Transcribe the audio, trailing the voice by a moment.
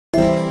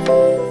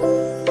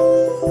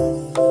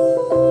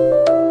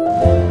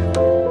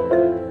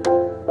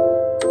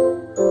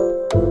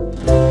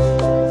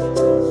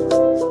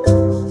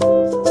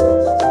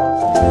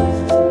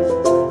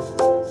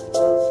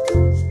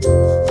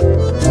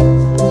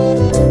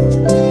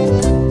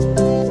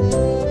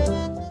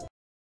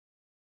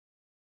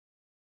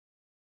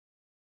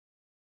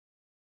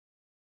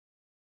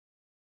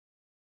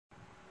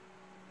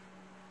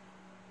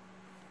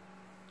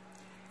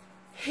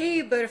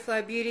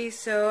Butterfly Beauties.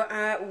 So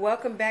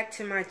welcome back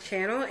to my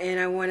channel, and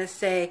I want to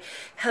say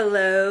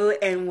hello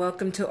and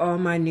welcome to all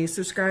my new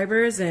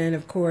subscribers, and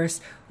of course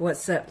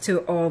what's up to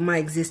all my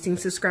existing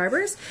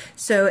subscribers.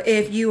 So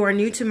if you are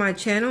new to my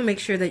channel, make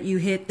sure that you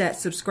hit that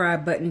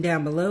subscribe button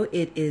down below.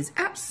 It is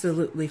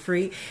absolutely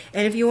free,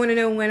 and if you want to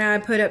know when I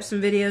put up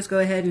some videos, go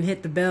ahead and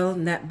hit the bell,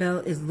 and that bell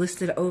is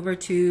listed over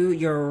to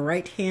your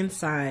right hand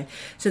side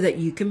so that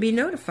you can be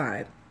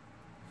notified.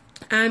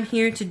 I'm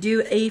here to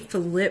do a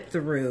flip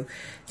through.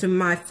 So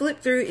my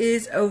flip through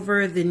is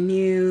over the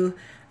new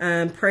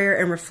prayer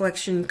and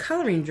reflection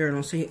coloring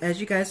journal. So as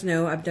you guys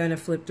know, I've done a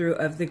flip through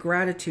of the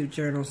gratitude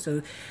journal.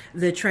 So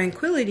the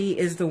tranquility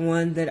is the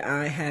one that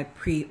I had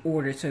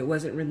pre-ordered, so it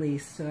wasn't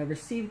released. So I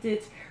received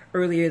it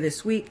earlier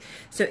this week.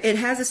 So it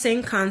has the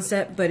same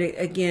concept, but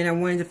again, I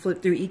wanted to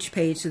flip through each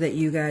page so that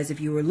you guys, if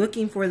you were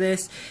looking for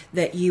this,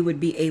 that you would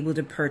be able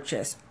to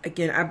purchase.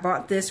 Again, I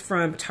bought this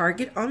from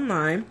Target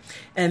online,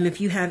 and if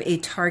you have a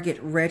Target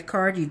Red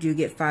card, you do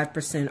get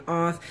 5%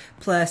 off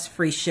plus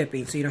free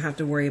shipping, so you don't have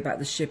to worry about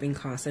the shipping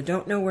costs. I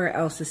don't know where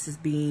else this is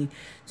being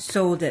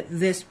sold at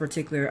this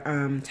particular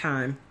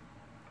time,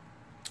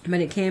 but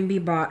it can be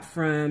bought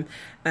from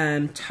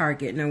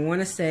Target. And I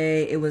want to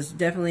say it was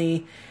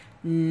definitely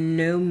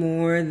no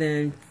more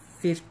than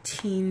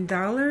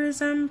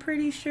 $15, I'm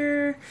pretty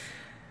sure.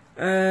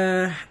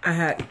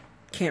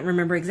 Can't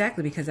remember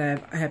exactly because I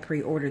had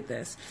pre-ordered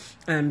this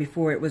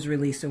before it was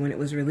released. So when it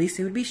was released,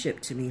 it would be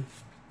shipped to me.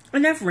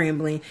 Enough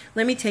rambling.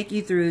 Let me take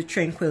you through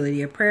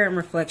Tranquility, a prayer and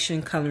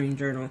reflection coloring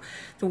journal.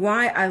 So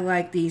why I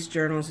like these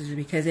journals is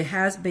because it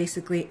has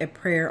basically a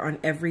prayer on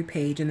every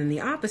page, and then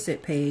the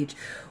opposite page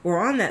or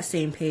on that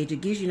same page,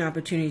 it gives you an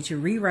opportunity to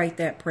rewrite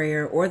that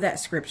prayer or that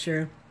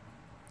scripture,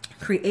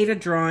 create a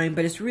drawing,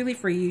 but it's really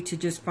for you to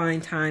just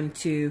find time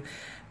to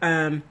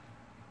have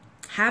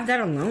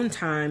that alone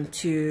time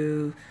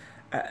to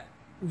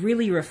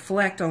really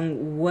reflect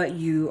on what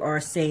you are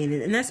saying.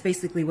 And that's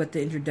basically what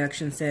the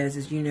introduction says,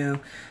 is, you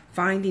know,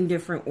 finding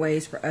different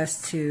ways for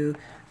us to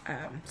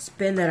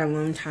spend that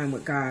alone time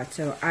with God.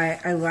 So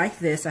I like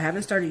this. I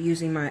haven't started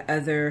using my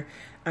other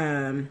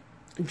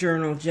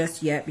journal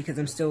just yet because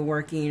I'm still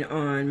working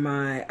on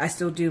I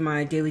still do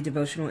my daily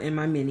devotional in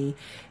my mini,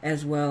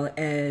 as well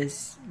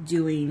as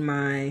doing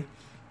my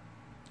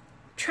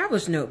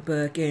traveler's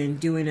notebook and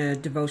doing a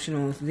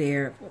devotional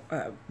there,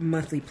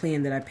 monthly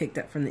plan that I picked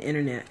up from the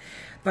internet.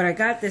 But I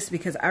got this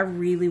because I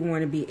really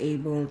want to be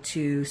able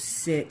to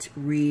sit,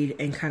 read,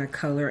 and kind of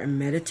color and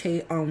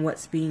meditate on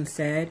what's being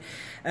said.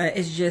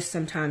 It's just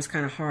sometimes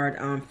kind of hard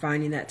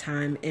finding that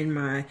time in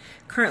my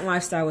current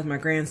lifestyle with my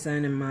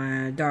grandson and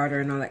my daughter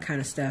and all that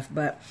kind of stuff.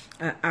 But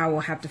I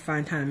will have to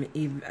find time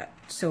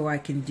so I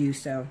can do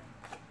so.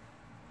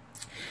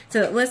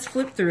 So let's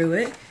flip through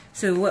it.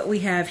 So what we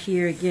have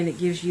here, again, it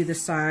gives you the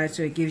side.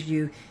 So it gives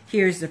you,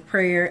 here's the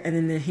prayer, and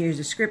then here's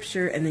the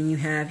scripture, and then you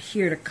have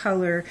here to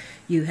color.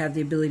 You have the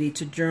ability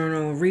to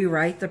journal,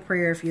 rewrite the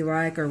prayer if you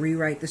like, or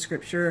rewrite the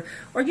scripture,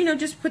 or, you know,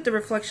 just put the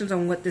reflections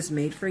on what this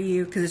made for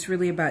you, because it's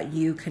really about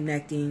you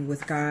connecting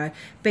with God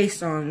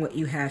based on what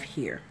you have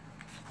here.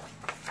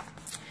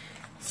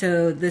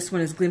 So this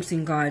one is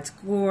Glimpsing God's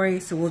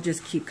Glory. So we'll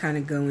just keep kind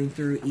of going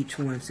through each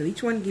one. So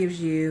each one gives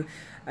you,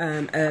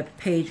 a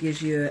page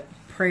gives you a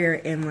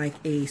prayer and like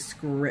a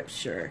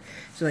scripture.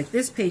 So like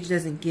this page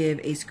doesn't give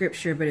a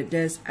scripture, but it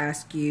does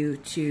ask you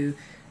to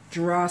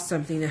draw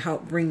something to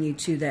help bring you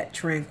to that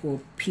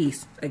tranquil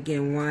peace.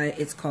 Again, why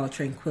it's called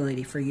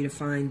tranquility, for you to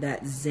find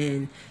that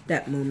zen,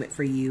 that moment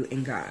for you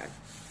and God.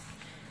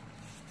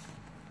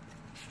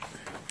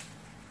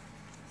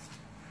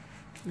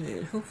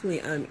 And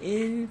hopefully I'm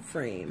in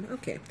frame.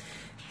 Okay,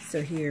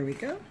 so here we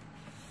go.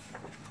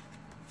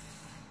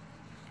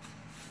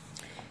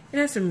 It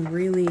has some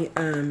really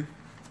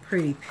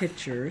pretty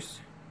pictures,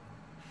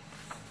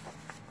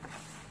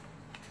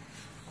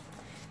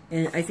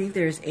 and I think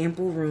there's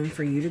ample room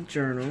for you to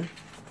journal.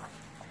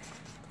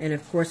 And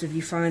of course, if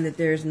you find that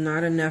there's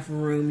not enough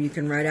room, you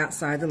can write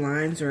outside the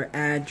lines or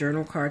add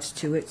journal cards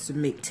to it to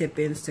make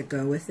tip-ins to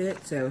go with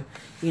it. So,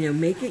 you know,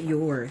 make it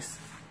yours.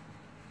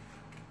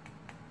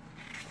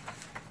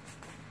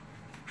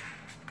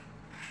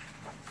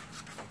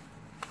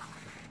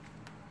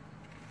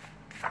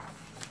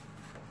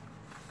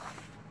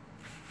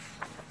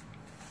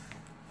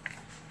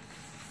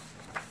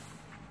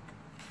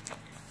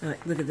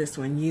 Look at this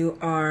one. You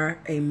are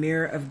a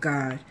mirror of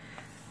God,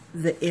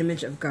 the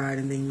image of God,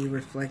 and then you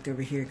reflect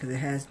over here because it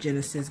has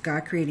Genesis.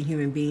 God created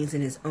human beings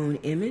in his own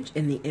image.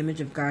 In the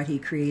image of God, he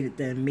created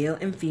them. Male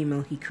and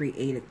female, he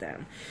created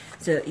them.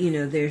 So, you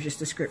know, there's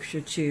just a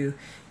scripture to,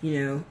 you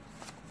know,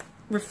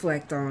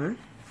 reflect on.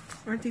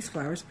 Aren't these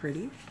flowers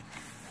pretty?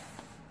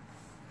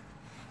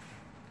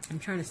 I'm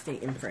trying to stay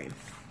in frame.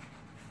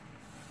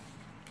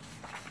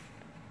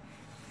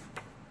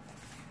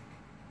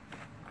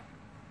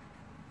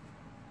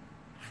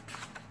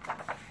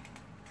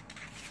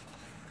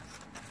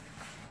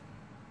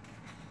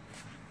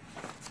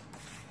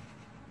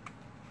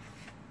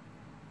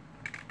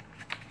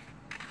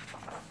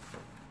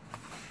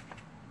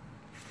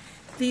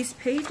 these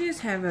pages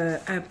have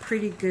a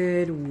pretty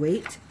good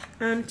weight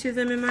to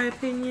them, in my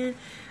opinion.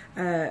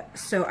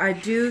 So I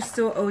do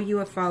still owe you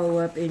a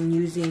follow-up in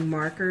using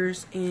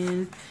markers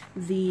in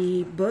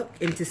the book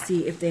and to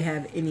see if they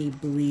have any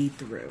bleed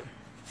through.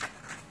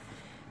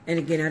 And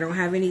again, I don't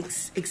have any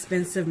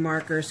expensive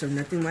markers, so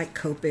nothing like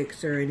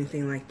Copics or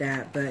anything like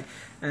that. But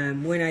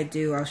when I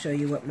do, I'll show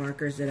you what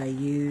markers that I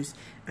use.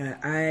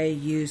 I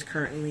use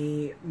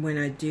currently, when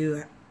I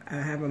do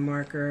have a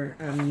marker,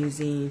 I'm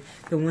using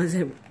the ones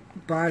that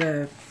bought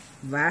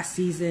last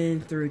season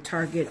through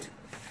Target,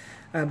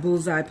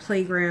 Bullseye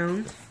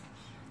Playground,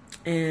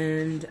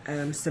 and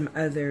some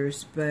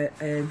others. But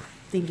I'm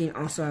thinking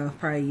also I'll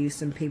probably use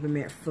some Paper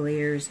Matte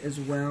Flares as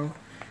well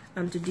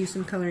to do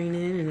some coloring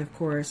in. And of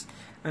course,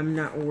 I'm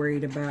not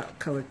worried about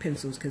colored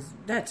pencils because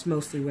that's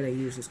mostly what I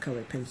use is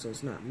colored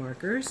pencils, not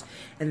markers.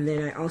 And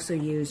then I also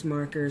use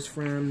markers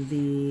from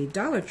the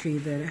Dollar Tree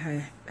that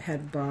I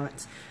had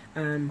bought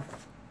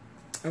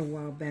a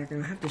while back,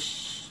 and I'll have to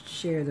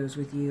share those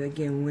with you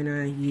again when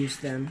I use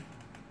them.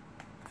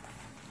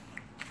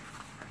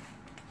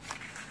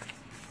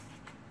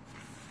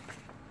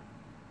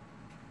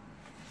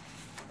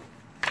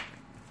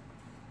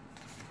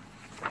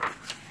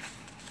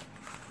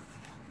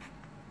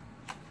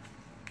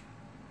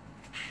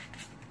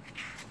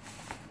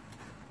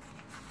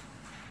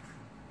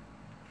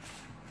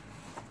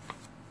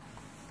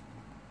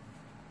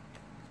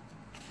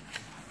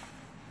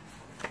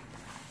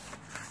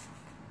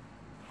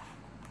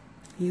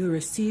 You will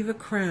receive a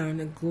crown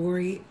of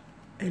glory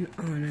and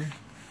honor.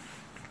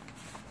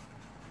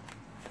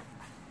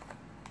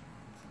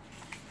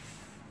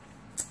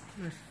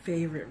 My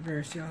favorite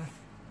verse, y'all.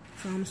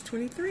 Psalms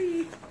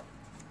 23.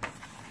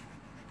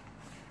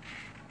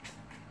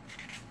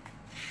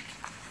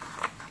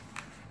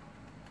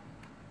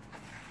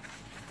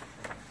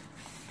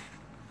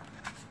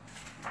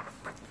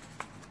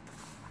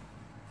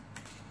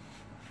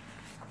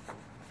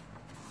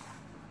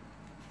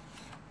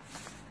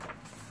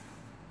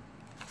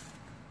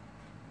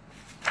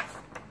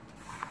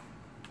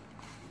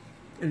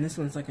 And this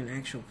one's like an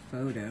actual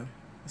photo.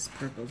 This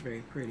purple is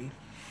very pretty.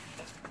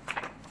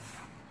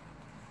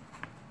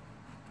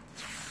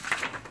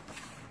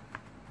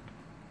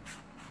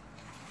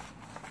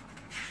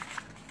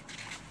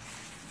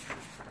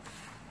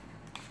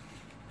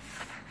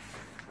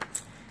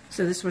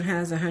 So this one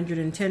has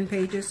 110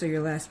 pages, so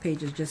your last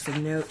page is just a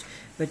note,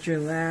 but your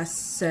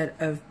last set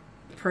of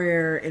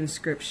prayer and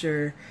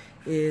scripture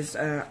is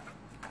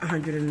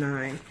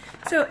 109.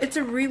 So it's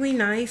a really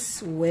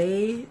nice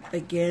way.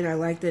 Again, I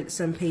like that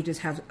some pages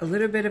have a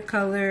little bit of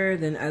color,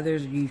 then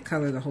others you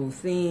color the whole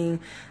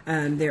thing.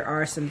 There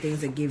are some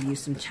things that give you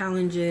some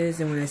challenges,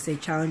 and when I say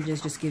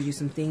challenges, just gives you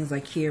some things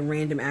like here,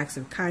 random acts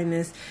of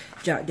kindness.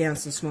 Jot down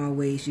some small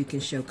ways you can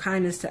show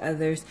kindness to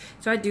others.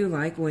 So I do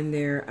like when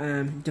they're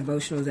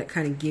devotionals that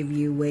kind of give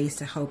you ways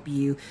to help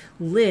you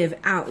live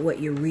out what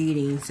you're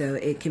reading, so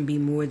it can be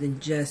more than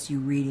just you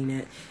reading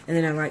it. And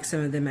then I like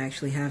some of them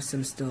actually have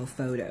some still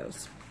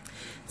photos.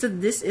 So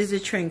this is a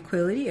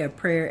Tranquility, a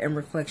prayer and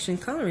reflection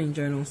coloring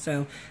journal.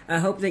 So I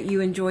hope that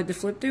you enjoyed the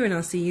flip through, and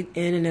I'll see you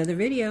in another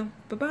video.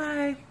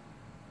 Bye-bye.